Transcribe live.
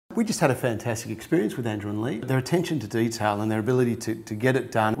We just had a fantastic experience with Andrew and Lee. Their attention to detail and their ability to get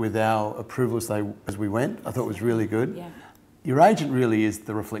it done with our approval as we went, I thought was really good. Yeah. Your agent really is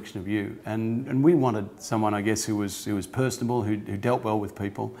the reflection of you, and we wanted someone, I guess, who was personable, who dealt well with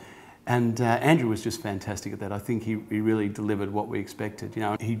people. And Andrew was just fantastic at that. I think he really delivered what we expected. You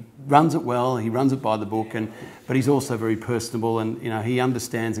know, he runs it well, he runs it by the book, but he's also very personable, and you know, he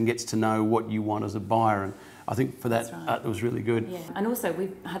understands and gets to know what you want as a buyer. And I think for that, it was really good. Yeah, and also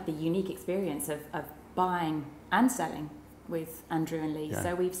we've had the unique experience of buying and selling with Andrew and Lee. Yeah.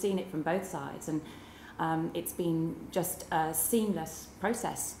 So we've seen it from both sides, and it's been just a seamless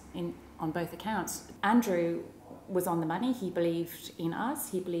process on both accounts. Andrew was on the money. He believed in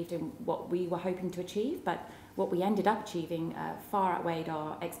us. He believed in what we were hoping to achieve, but what we ended up achieving far outweighed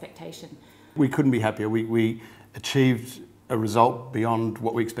our expectation. We couldn't be happier. We achieved a result beyond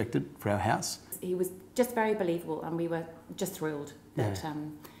what we expected for our house. He was just very believable, and we were just thrilled that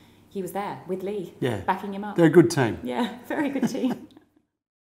he was there with Lee, backing him up. They're a good team. Yeah, very good team.